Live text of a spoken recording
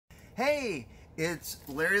Hey, it's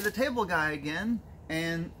Larry the Table Guy again,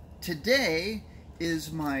 and today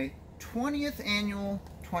is my 20th annual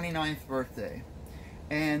 29th birthday.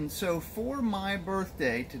 And so for my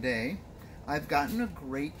birthday today, I've gotten a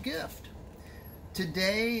great gift.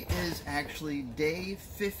 Today is actually day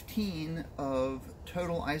 15 of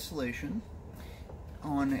total isolation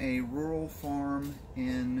on a rural farm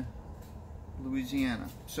in Louisiana.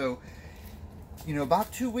 So, you know,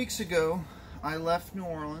 about 2 weeks ago, I left New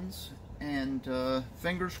Orleans, and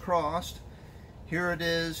fingers crossed, here it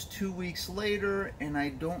is 2 weeks later, and I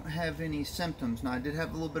don't have any symptoms. Now, I did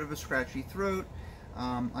have a little bit of a scratchy throat.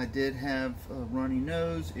 I did have a runny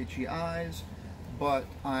nose, itchy eyes, but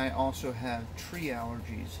I also have tree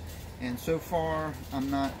allergies. And so far, I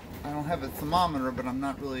don't have a thermometer, but I'm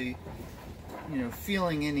not really,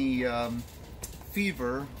 feeling any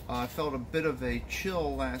fever. I felt a bit of a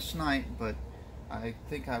chill last night, but I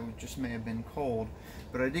think I just may have been cold.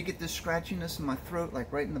 But I did get this scratchiness in my throat,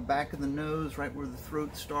 like right in the back of the nose, right where the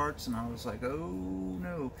throat starts, and I was like, oh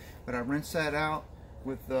no. But I rinsed that out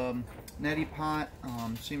with neti pot.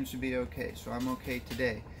 Seems to be okay, so I'm okay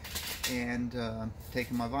today. And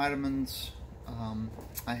taking my vitamins.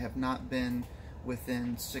 I have not been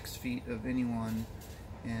within 6 feet of anyone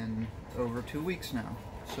in over 2 weeks now.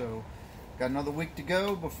 So got another week to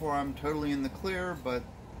go before I'm totally in the clear, but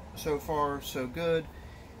so far so good.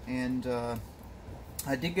 And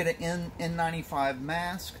I did get an N95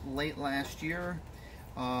 mask late last year,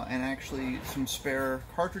 and actually some spare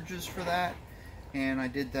cartridges for that, and I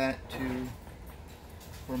did that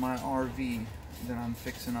for my RV that I'm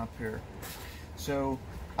fixing up here. So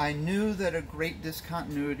I knew that a great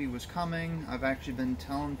discontinuity was coming. I've actually been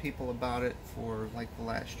telling people about it for like the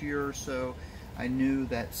last year or so. I knew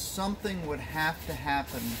that something would have to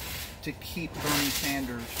happen to keep Bernie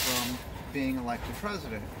Sanders from being elected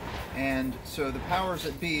president. And so the powers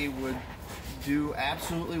that be would do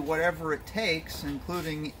absolutely whatever it takes,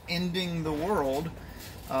 including ending the world,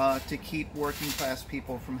 to keep working class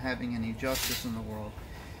people from having any justice in the world.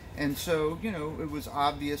 And so, it was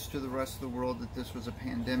obvious to the rest of the world that this was a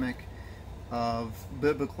pandemic of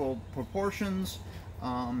biblical proportions.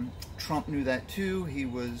 Trump knew that too. He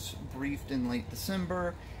was briefed in late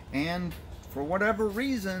December, and for whatever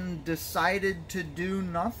reason decided to do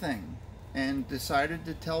nothing, and decided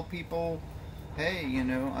to tell people, hey,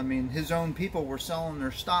 his own people were selling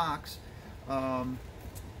their stocks, and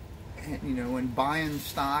buying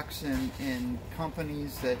stocks in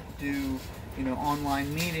companies that do,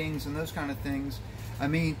 online meetings and those kind of things.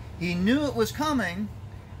 He knew it was coming.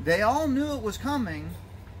 They all knew it was coming,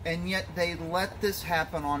 and yet they let this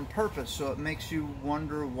happen on purpose. So it makes you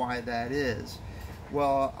wonder why that is.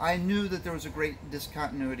 Well, I knew that there was a great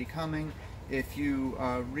discontinuity coming. If you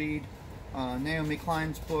read Naomi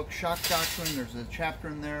Klein's book, Shock Doctrine, there's a chapter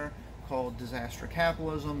in there called Disaster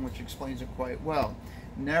Capitalism, which explains it quite well.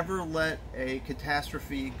 Never let a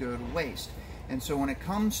catastrophe go to waste. And so when it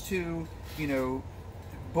comes to,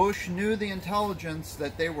 Bush knew the intelligence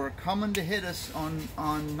that they were coming to hit us on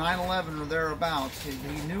 9/11 or thereabouts.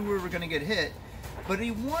 He knew we were going to get hit, but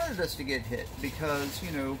he wanted us to get hit because,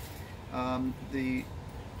 the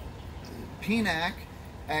PNAC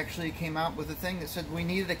actually came out with a thing that said we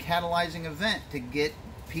needed a catalyzing event to get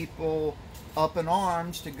people up in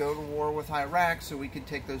arms to go to war with Iraq so we could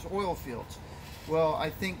take those oil fields. Well, I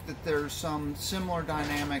think that there's some similar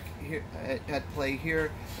dynamic here, at play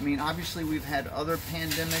here. Obviously we've had other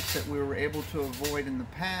pandemics that we were able to avoid in the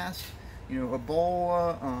past.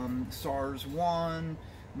 Ebola, SARS-1,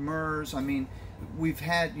 MERS. We've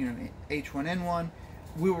had, H1N1.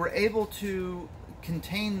 We were able to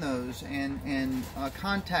contain those and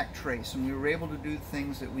contact trace, and we were able to do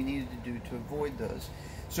things that we needed to do to avoid those.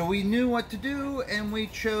 So we knew what to do, and we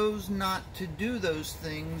chose not to do those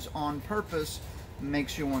things on purpose.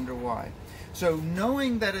 Makes you wonder why. So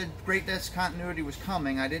knowing that a great discontinuity was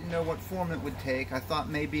coming, I didn't know what form it would take. I thought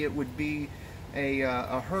maybe it would be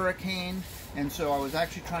a hurricane, and so I was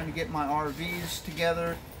actually trying to get my RVs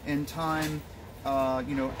together in time,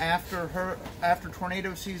 after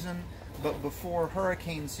tornado season, but before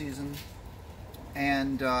hurricane season.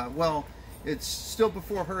 And well, it's still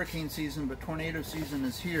before hurricane season, but tornado season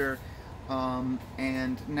is here.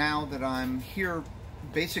 And now that I'm here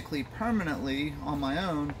basically permanently on my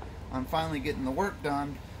own, I'm finally getting the work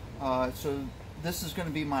done. So this is going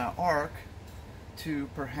to be my arc to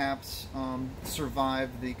perhaps survive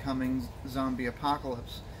the coming zombie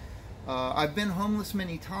apocalypse. I've been homeless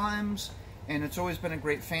many times, and it's always been a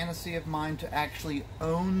great fantasy of mine to actually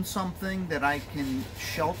own something that I can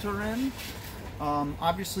shelter in.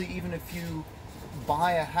 Obviously, even if you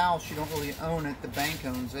buy a house, you don't really own it, the bank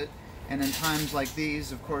owns it. And in times like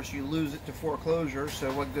these, of course, you lose it to foreclosure,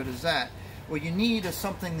 so what good is that? What you need is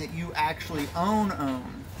something that you actually own,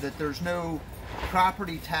 that there's no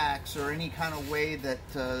property tax or any kind of way that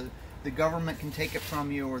the government can take it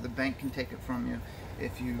from you or the bank can take it from you.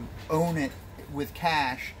 If you own it with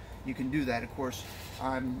cash, you can do that. Of course,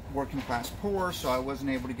 I'm working class poor, so I wasn't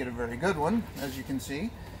able to get a very good one, as you can see.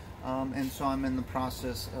 And so I'm in the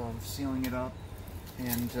process of sealing it up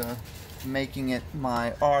and making it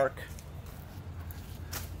my ark.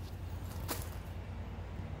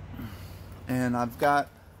 And I've got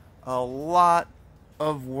a lot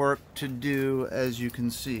of work to do, as you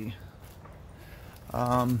can see.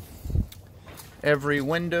 Every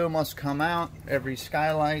window must come out, every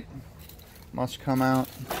skylight must come out,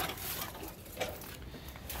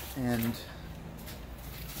 and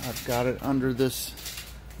I've got it under this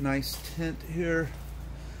nice tent here,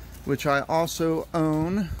 which I also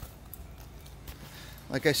own.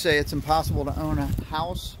 Like I say, it's impossible to own a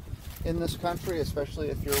house in this country, especially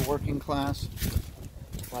if you're working class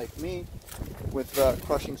like me with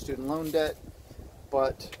crushing student loan debt.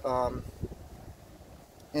 But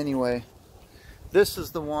anyway, this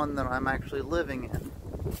is the one that I'm actually living in.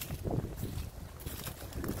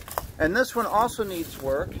 And this one also needs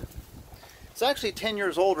work. It's actually 10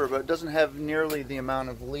 years older, but it doesn't have nearly the amount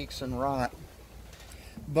of leaks and rot.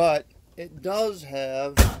 But it does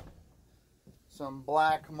have some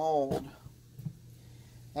black mold.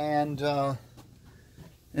 And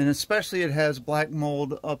especially it has black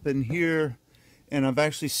mold up in here, and I've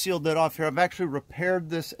actually sealed that off here. I've actually repaired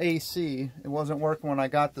this AC. It wasn't working when I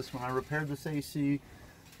got this one. I repaired this AC,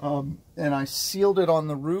 and I sealed it on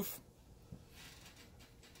the roof.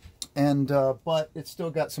 And but it's still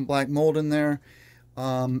got some black mold in there,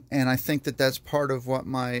 and I think that that's part of what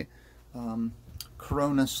my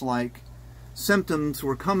Coronis-like symptoms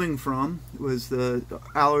were coming from, was the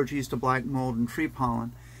allergies to black mold and tree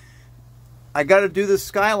pollen. I got to do this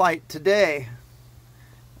skylight today.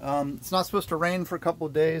 It's not supposed to rain for a couple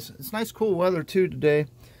of days. It's nice cool weather too today,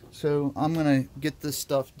 so I'm gonna get this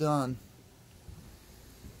stuff done.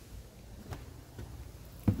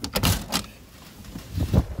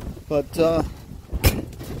 But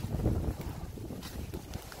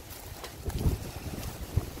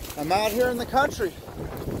I'm out here in the country,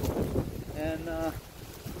 and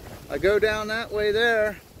I go down that way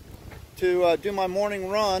there to do my morning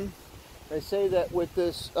run. They say that with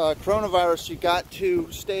this coronavirus,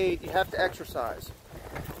 you have to exercise.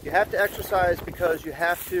 You have to exercise because you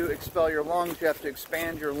have to expel your lungs, you have to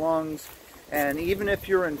expand your lungs, and even if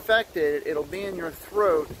you're infected, it'll be in your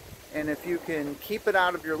throat, and if you can keep it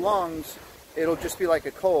out of your lungs, it'll just be like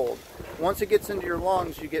a cold. Once it gets into your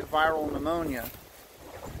lungs, you get viral pneumonia.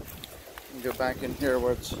 Let me go back in here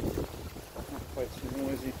where it's not quite so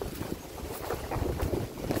noisy.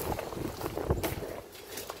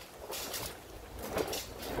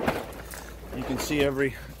 You can see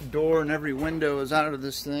every door and every window is out of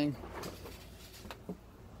this thing.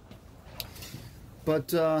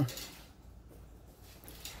 But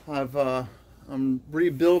I'm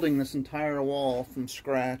rebuilding this entire wall from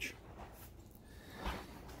scratch.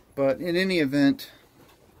 But in any event,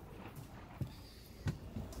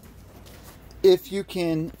 if you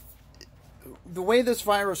can, the way this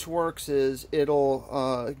virus works is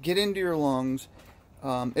it'll get into your lungs.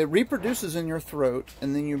 It reproduces in your throat,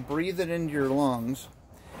 and then you breathe it into your lungs,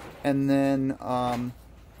 and then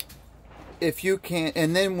if you can,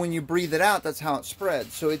 and then when you breathe it out, that's how it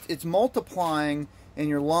spreads. So it's multiplying in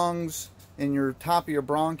your lungs, in your top of your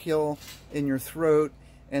bronchial, in your throat,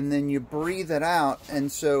 and then you breathe it out.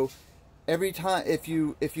 And so every time, if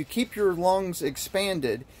you keep your lungs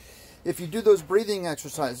expanded, if you do those breathing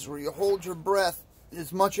exercises where you hold your breath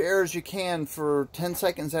as much air as you can for 10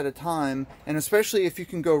 seconds at a time, and especially if you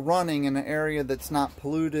can go running in an area that's not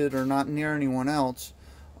polluted or not near anyone else,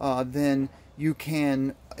 then you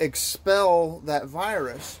can expel that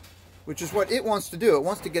virus, which is what it wants to do. It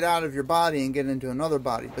wants to get out of your body and get into another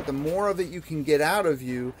body. But the more of it you can get out of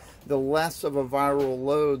you, the less of a viral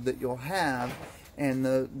load that you'll have, and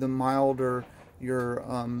the milder your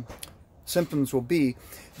symptoms will be.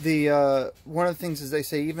 One of the things is they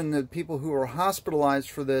say even the people who are hospitalized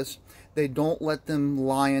for this, they don't let them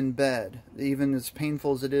lie in bed. Even as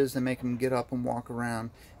painful as it is, they make them get up and walk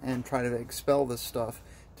around and try to expel this stuff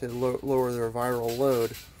to lower their viral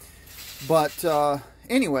load. But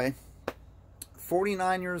anyway,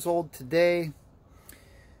 49 years old today,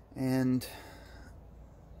 and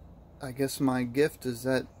I guess my gift is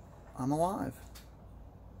that I'm alive.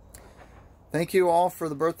 Thank you all for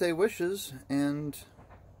the birthday wishes, and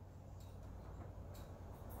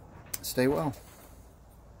stay well.